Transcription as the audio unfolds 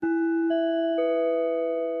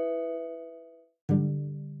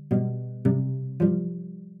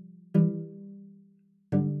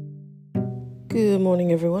Good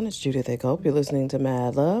morning, everyone. It's Judith Eckhope. You're listening to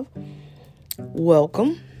Mad Love.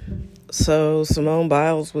 Welcome. So Simone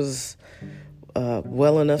Biles was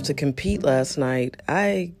well enough to compete last night.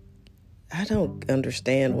 I don't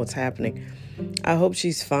understand what's happening. I hope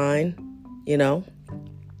she's fine.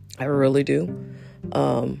 I really do.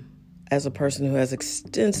 As a person who has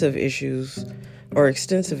extensive issues or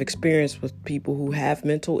extensive experience with people who have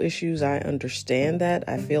mental issues, I understand that.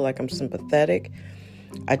 I feel like I'm sympathetic.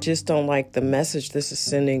 I just don't like the message this is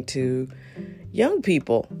sending to young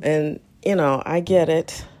people. And, I get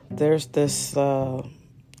it. There's this,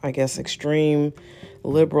 extreme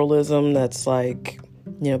liberalism that's like,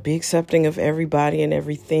 be accepting of everybody and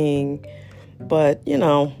everything. But, they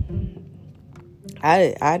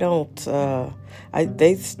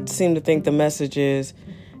seem to think the message is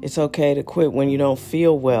it's okay to quit when you don't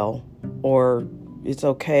feel well, or it's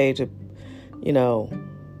okay to,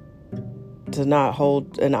 to not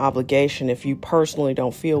hold an obligation if you personally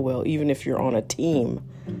don't feel well, even if you're on a team,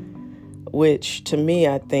 which to me,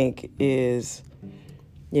 I think is,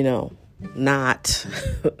 not,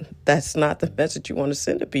 that's not the message you want to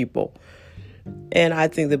send to people. And I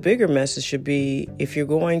think the bigger message should be, if you're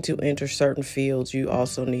going to enter certain fields, you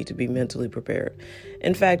also need to be mentally prepared.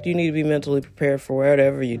 In fact, you need to be mentally prepared for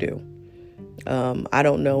whatever you do. I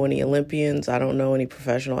don't know any Olympians. I don't know any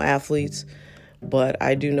professional athletes. But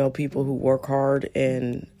I do know people who work hard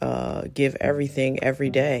and give everything every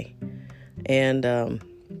day. And, and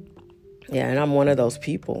I'm one of those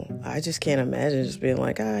people. I just can't imagine just being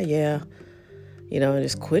like, and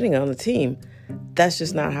just quitting on the team. That's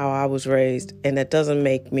just not how I was raised. And that doesn't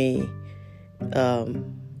make me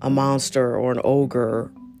a monster or an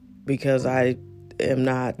ogre because I am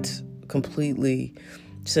not completely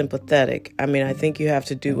sympathetic. I mean, I think you have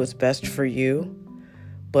to do what's best for you.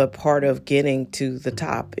 But part of getting to the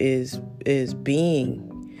top is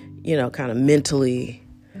being, kind of mentally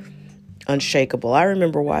unshakable. I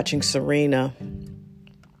remember watching Serena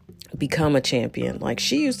become a champion. Like,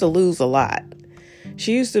 she used to lose a lot.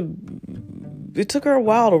 It took her a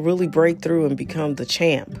while to really break through and become the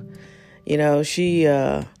champ. She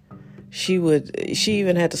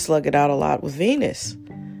even had to slug it out a lot with Venus.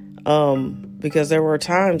 Because there were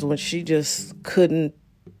times when she just couldn't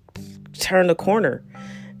turn the corner.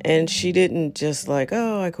 And she didn't just like,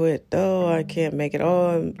 oh, I quit. Oh, I can't make it.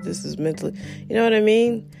 Oh, this is mentally, you know what I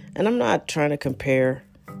mean? And I'm not trying to compare,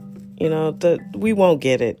 we won't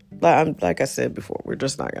get it. Like I said before, we're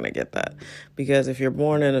just not going to get that. Because if you're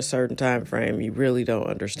born in a certain time frame, you really don't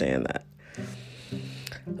understand that.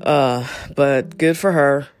 But good for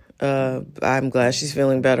her. I'm glad she's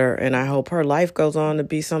feeling better. And I hope her life goes on to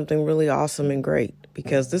be something really awesome and great.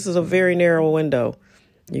 Because this is a very narrow window.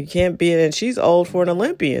 You can't be, and she's old for an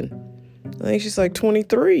Olympian. I think she's like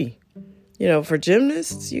 23. For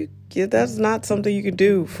gymnasts, that's not something you can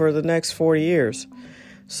do for the next 40 years.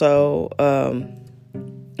 So,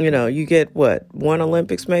 you get one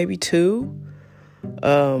Olympics, maybe two.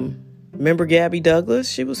 Remember Gabby Douglas?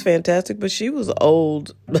 She was fantastic, but she was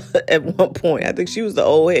old at one point. I think she was the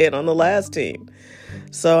old head on the last team.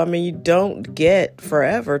 So, you don't get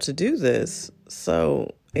forever to do this.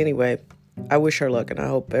 So, anyway, I wish her luck, and I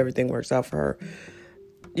hope everything works out for her,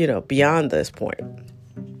 beyond this point.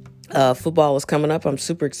 Football is coming up. I'm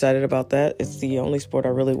super excited about that. It's the only sport I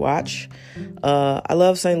really watch. I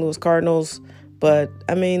love St. Louis Cardinals, but,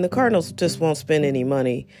 the Cardinals just won't spend any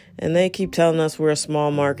money, and they keep telling us we're a small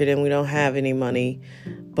market and we don't have any money.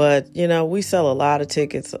 But, we sell a lot of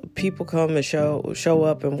tickets. People come and show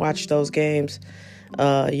up and watch those games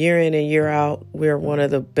year in and year out. We're one of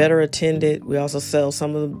the better attended. We also sell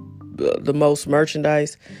some of the most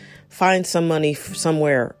merchandise. Find some money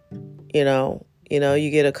somewhere. You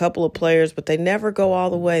get a couple of players, but they never go all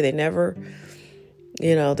the way. They never,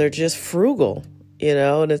 they're just frugal,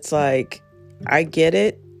 and it's like, I get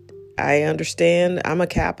it. I understand. I'm a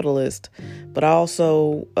capitalist, but I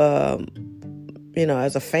also,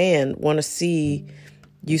 as a fan, want to see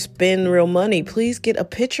you spend real money. Please get a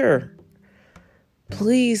pitcher.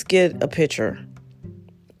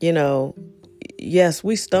 Yes,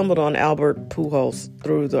 we stumbled on Albert Pujols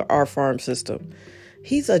through our farm system.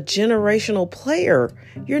 He's a generational player.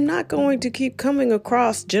 You're not going to keep coming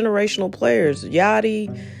across generational players. Yachty,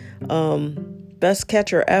 best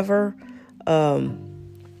catcher ever.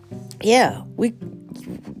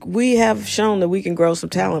 We have shown that we can grow some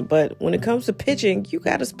talent, but when it comes to pitching, you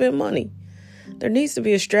got to spend money. There needs to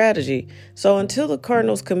be a strategy. So until the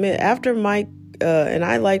Cardinals commit, after Mike, and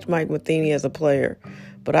I liked Mike Matheny as a player,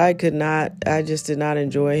 but I just did not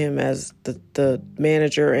enjoy him as the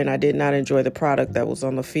manager, and I did not enjoy the product that was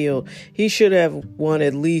on the field. He should have won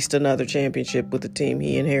at least another championship with the team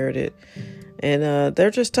he inherited. And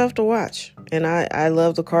they're just tough to watch. And I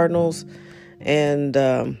love the Cardinals. And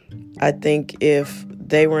I think if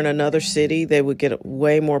they were in another city, they would get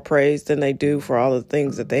way more praise than they do for all the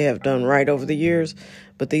things that they have done right over the years.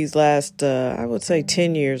 But these last, I would say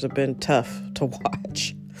 10 years have been tough to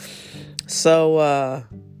watch. So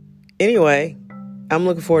anyway, I'm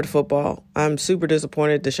looking forward to football. I'm super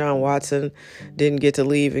disappointed Deshaun Watson didn't get to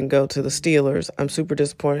leave and go to the Steelers. I'm super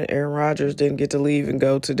disappointed Aaron Rodgers didn't get to leave and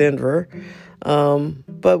go to Denver.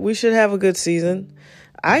 But we should have a good season.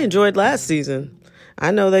 I enjoyed last season.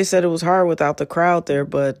 I know they said it was hard without the crowd there,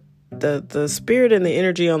 but the spirit and the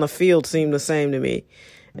energy on the field seemed the same to me.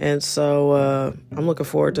 And so I'm looking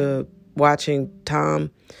forward to watching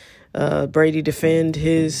Tom Brady defend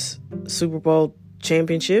his Super Bowl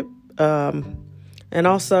championship. And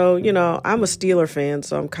also, I'm a Steeler fan,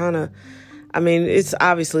 so it's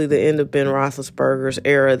obviously the end of Ben Roethlisberger's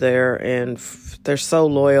era there, and they're so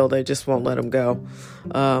loyal, they just won't let him go.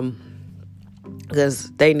 Because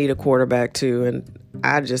they need a quarterback too, and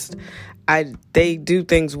they do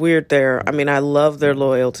things weird there. I mean, I love their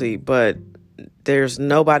loyalty, but there's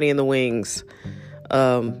nobody in the wings.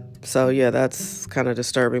 So yeah, that's kind of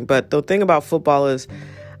disturbing. But the thing about football is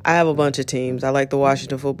I have a bunch of teams. I like the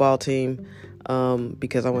Washington football team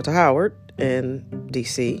because I went to Howard in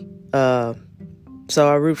DC. So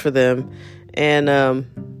I root for them. And,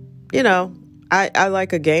 I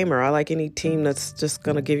like a gamer. I like any team that's just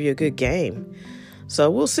going to give you a good game. So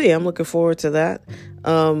we'll see. I'm looking forward to that.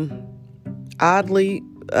 Oddly,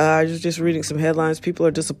 I was just reading some headlines. People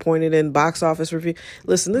are disappointed in box office review.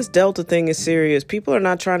 Listen, this Delta thing is serious. People are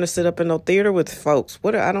not trying to sit up in no theater with folks.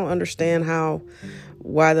 I don't understand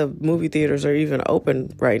why the movie theaters are even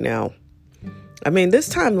open right now. I mean, this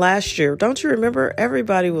time last year, don't you remember?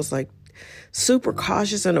 Everybody was like super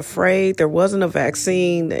cautious and afraid. There wasn't a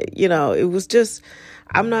vaccine. It was just,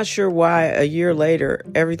 I'm not sure why a year later,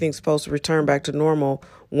 everything's supposed to return back to normal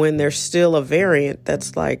when there's still a variant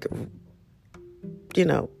that's like,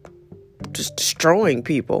 just destroying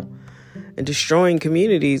people and destroying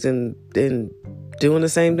communities and doing the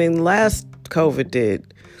same thing the last COVID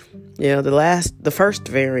did. The first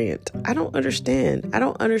variant. I don't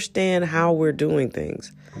understand how we're doing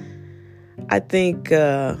things. I think,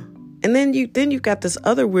 and then you've got this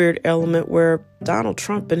other weird element where Donald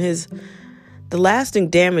Trump and the lasting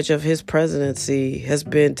damage of his presidency has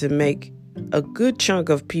been to make a good chunk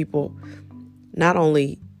of people not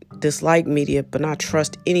only dislike media, but not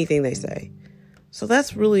trust anything they say. So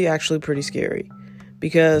that's really actually pretty scary,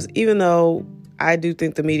 because even though I do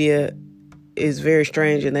think the media is very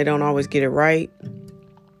strange and they don't always get it right,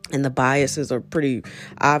 and the biases are pretty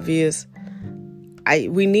obvious,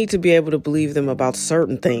 we need to be able to believe them about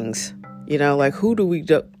certain things. Like, who do we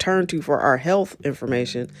turn to for our health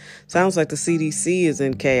information? Sounds like the CDC is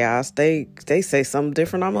in chaos. They say something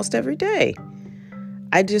different almost every day.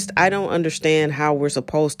 I don't understand how we're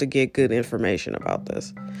supposed to get good information about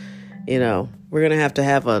this. We're going to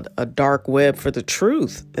have a dark web for the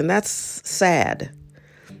truth. And that's sad,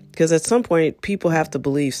 because at some point people have to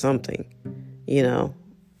believe something.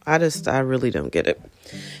 I really don't get it.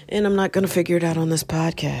 And I'm not going to figure it out on this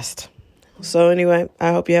podcast. So anyway,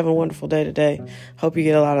 I hope you have a wonderful day today. Hope you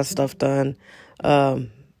get a lot of stuff done.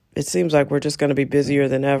 It seems like we're just going to be busier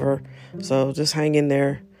than ever. So just hang in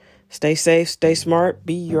there. Stay safe, stay smart,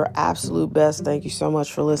 be your absolute best. Thank you so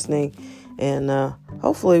much for listening. And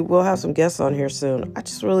hopefully we'll have some guests on here soon. I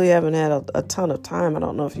just really haven't had a ton of time. I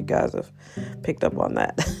don't know if you guys have picked up on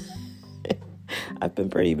that. I've been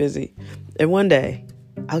pretty busy. And one day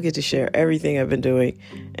I'll get to share everything I've been doing.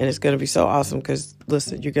 And it's going to be so awesome because,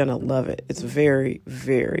 listen, you're going to love it. It's very,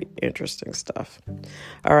 very interesting stuff.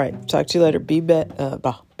 All right. Talk to you later. Be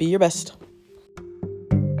your best.